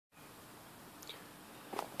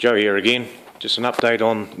Joe here again, just an update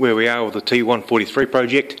on where we are with the T143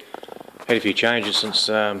 project. Had a few changes since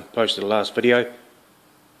posted the last video.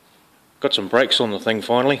 Got some brakes on the thing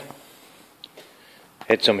finally.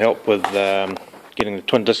 Had some help with getting the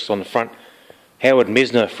twin discs on the front. Howard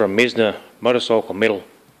Mesner from Mesner Motorcycle Metal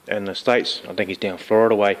in the States, I think he's down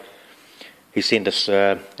Florida way, he sent us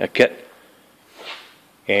a kit,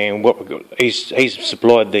 and what we got, he's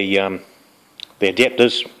supplied the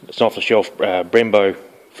adapters. It's an off-the-shelf Brembo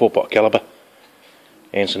 4-pot caliper,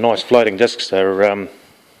 and some nice floating discs. They're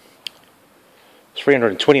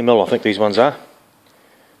 320mm, I think these ones are.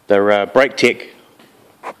 They're Brake Tech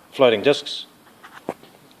floating discs,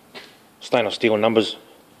 stainless steel numbers.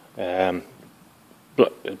 Bloody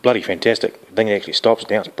fantastic. The thing actually stops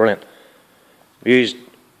now, it's brilliant. We used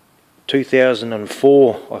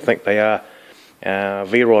 2004, I think they are,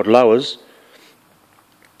 V-rod lowers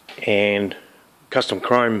and custom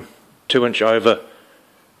chrome 2-inch over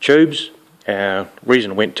tubes.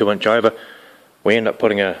 Reason we went 2-inch over, we ended up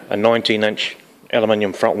putting a 19-inch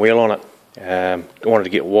aluminium front wheel on it. Wanted to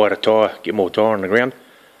get wider tyre, get more tyre on the ground.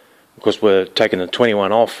 Because we're taking the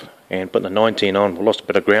 21 off and putting the 19 on, we lost a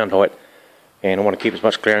bit of ground height, and I want to keep as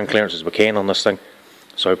much ground clearance as we can on this thing.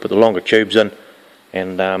 So we put the longer tubes in,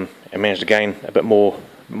 and managed to gain a bit more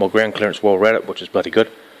ground clearance while we're at it, which is bloody good.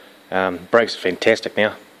 Brakes are fantastic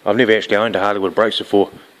now. I've never actually owned a Harley with brakes before,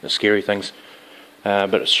 the scary things.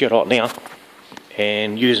 But it's shit hot now,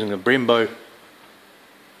 and using the Brembo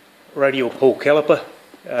radial pull caliper,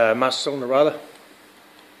 master cylinder rather.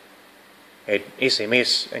 Had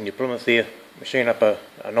SMS and your Plymouth there, machine up a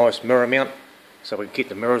nice mirror mount so we can keep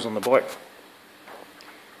the mirrors on the bike.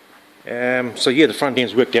 So yeah, the front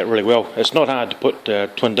end's worked out really well. It's not hard to put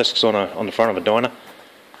twin discs on the front of a Dyna.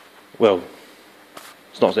 Well,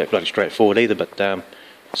 it's not that bloody straightforward either, but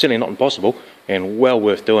certainly not impossible, and well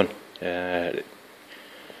worth doing.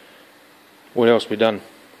 What else we done?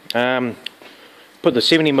 Put the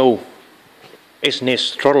 70mm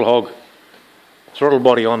S&S Throttle Hog throttle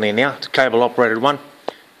body on there now. It's a cable operated one.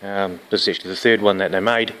 This is actually the third one that they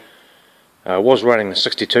made. Was running the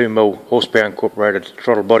 62mm horsepower incorporated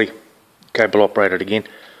throttle body, cable operated again.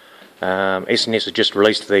 S&S has just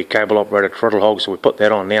released the cable operated Throttle Hog, so we put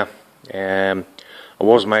that on now. I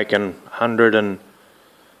was making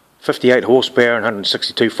 158 horsepower and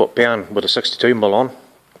 162 foot-pound with a 62mm on.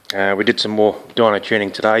 We did some more dyno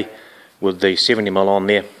tuning today with the 70mm on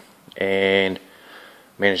there, and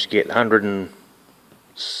managed to get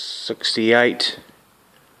 168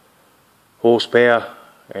 horsepower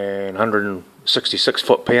and 166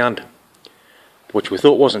 foot-pound, which we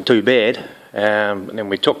thought wasn't too bad. And then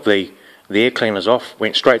we took the air cleaners off,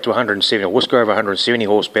 went straight to 170, a whisker over 170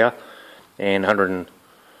 horsepower and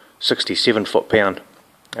 167 foot-pound.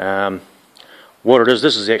 What it is,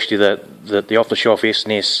 this is actually the off-the-shelf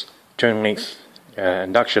S&S turn length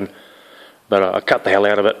induction, but I cut the hell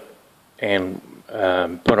out of it and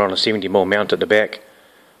put on a 70mm mount at the back,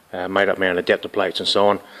 made up my own adapter plates and so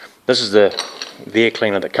on. This is the air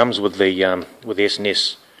cleaner that comes with the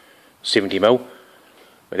S&S 70mm,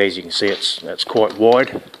 but as you can see, it's quite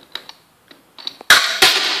wide.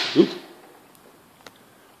 Oop.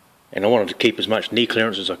 And I wanted to keep as much knee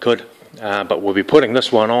clearance as I could, but we'll be putting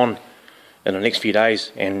this one on in the next few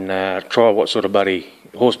days and try what sort of bloody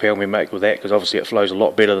horsepower we make with that, because obviously it flows a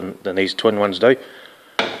lot better than these twin ones do.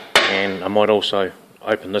 And I might also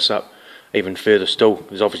open this up even further still.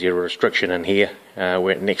 There's obviously a restriction in here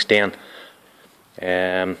where it necks down,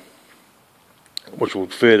 which will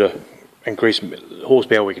further increase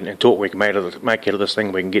horsepower and torque we can make out of this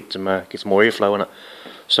thing. We can get some more airflow in it.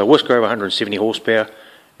 So whisker over 170 horsepower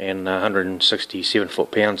and 167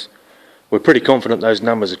 foot-pounds. We're pretty confident those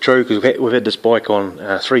numbers are true, because we've had this bike on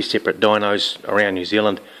 3 separate dynos around New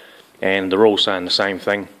Zealand, and they're all saying the same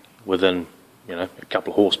thing within, a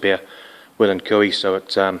couple of horsepower within Kui. So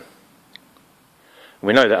it's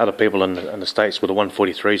we know that other people in the States with the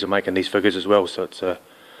 143s are making these figures as well. So it's a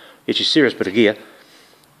serious bit of gear.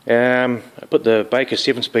 I put the Baker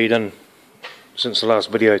 7-speed in since the last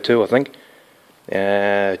video too, I think.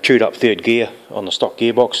 Chewed up third gear on the stock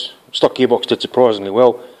gearbox. Stock gearbox did surprisingly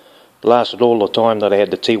well. Lasted all the time that I had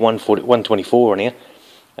the T124 in here,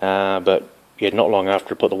 but yeah, not long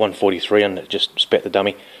after I put the 143 in, it just spat the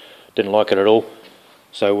dummy. Didn't like it at all.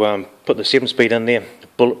 So put the 7-speed in there,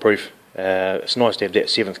 bulletproof. It's nice to have that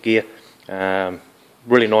 7th gear.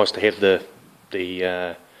 Really nice to have the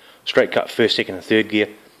straight cut 1st, 2nd and 3rd gear.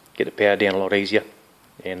 Get the power down a lot easier,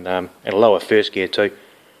 and a lower 1st gear too,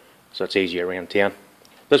 so it's easier around town.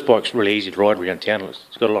 This bike's really easy to ride around town.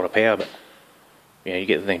 It's got a lot of power, but you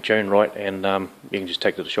get the thing tuned right, and you can just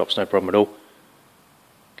take it to the shops, no problem at all.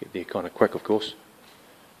 Get there kind of quick, of course.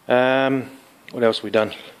 What else have we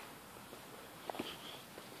done?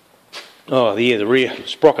 Oh yeah, the rear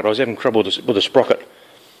sprocket. I was having trouble with the sprocket.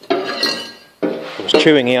 It was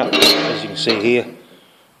chewing out, as you can see here,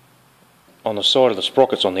 on the side of the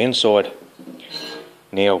sprockets on the inside.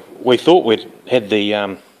 Now, we thought we'd had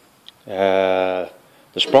the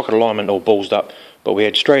sprocket alignment all ballsed up, but we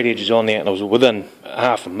had straight edges on there and it was within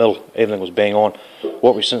half a mil, everything was bang on.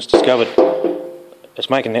 What we've since discovered, it's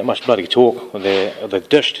making that much bloody torque with the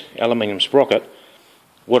dished aluminium sprocket.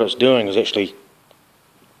 What it's doing is actually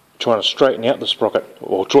trying to straighten out the sprocket,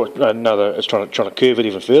 or it's trying to curve it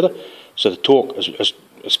even further. So the torque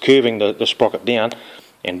is curving the sprocket down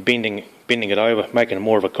and bending it over, making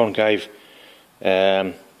more of a concave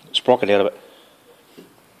sprocket out of it.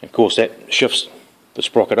 Of course, that shifts the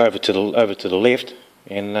sprocket over to the left,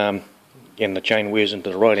 and the chain wears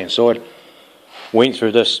into the right hand side. Went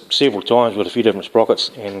through this several times with a few different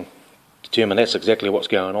sprockets and determined that's exactly what's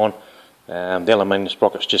going on. The aluminium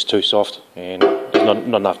sprocket's just too soft and there's not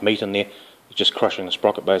enough meat in there. It's just crushing the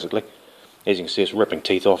sprocket basically. As you can see, it's ripping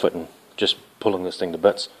teeth off it and just pulling this thing to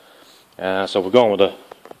bits. So we're going with a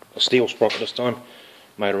steel sprocket this time.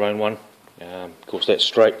 Made our own one. Of course, that's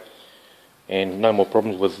straight and no more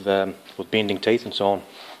problems with bending teeth and so on.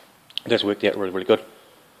 That's worked out really good.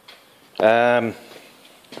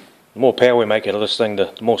 The more power we make out of this thing,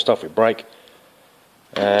 the more stuff we break.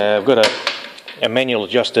 We've got a manual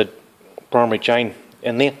adjusted primary chain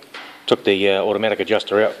in there. Took the automatic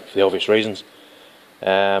adjuster out for the obvious reasons.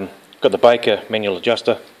 Got the Baker manual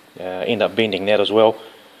adjuster. End up bending that as well,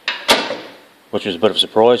 which was a bit of a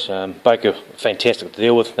surprise. Baker, fantastic to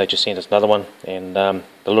deal with. They just sent us another one, and a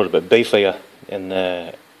little bit beefier in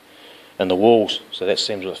the walls, so that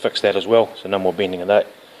seems to have fixed that as well. So no more bending of that.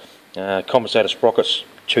 Compensator sprockets,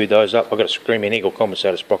 chewed those up. I've got a Screaming Eagle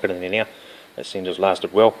compensator sprocket in there now. That seems to have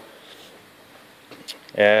lasted well.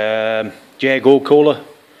 Jag oil cooler,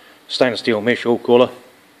 stainless steel mesh oil cooler,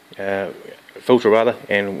 filter rather,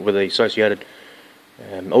 and with the associated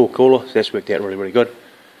oil cooler, so that's worked out really good.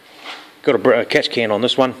 Got a catch can on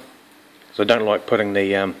this one, so I don't like putting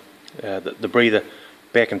the breather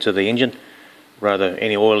back into the engine. Rather,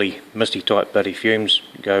 any oily, misty type bloody fumes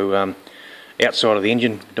go outside of the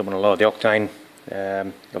engine. Don't want to lower the octane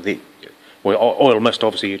of the oil mist.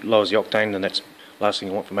 Obviously lowers the octane, and that's the last thing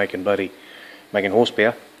you want for making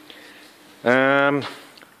horsepower.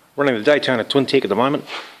 Running the Daytona Twintec at the moment.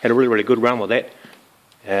 Had a really good run with that.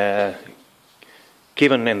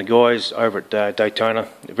 Kevin and the guys over at Daytona,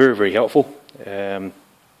 very helpful. It's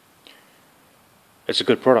a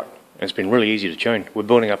good product, and it's been really easy to tune. We're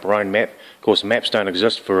building up our own map. Of course, the maps don't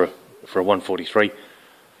exist for a 143.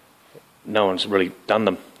 No one's really done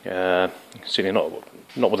them. Certainly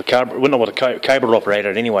not with a cable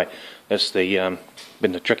operated anyway. That's been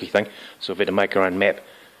the tricky thing. So we've had to make our own map,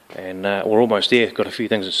 and we're almost there. Got a few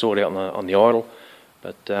things to sort out on the idle,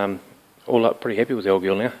 but all up pretty happy with the old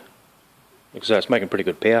girl now. Like I say, it's making pretty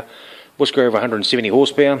good power. Whisker over 170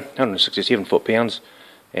 horsepower, 167 foot-pounds,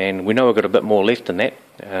 and we know we've got a bit more left than that.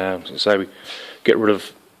 So we get rid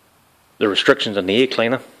of the restrictions in the air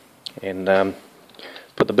cleaner and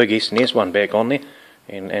put the big S&S one back on there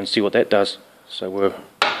and see what that does. So we're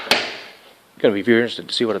going to be very interested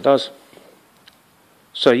to see what it does.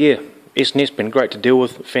 So yeah, S&S been great to deal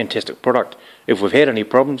with, fantastic product. If we've had any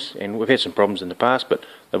problems, and we've had some problems in the past, but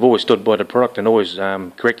they've always stood by the product and always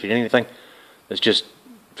corrected anything. It's just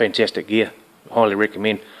fantastic gear. Highly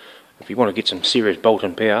recommend. If you want to get some serious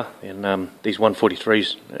bolt-on power, then these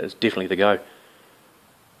 143s is definitely the go.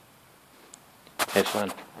 Have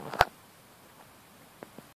fun.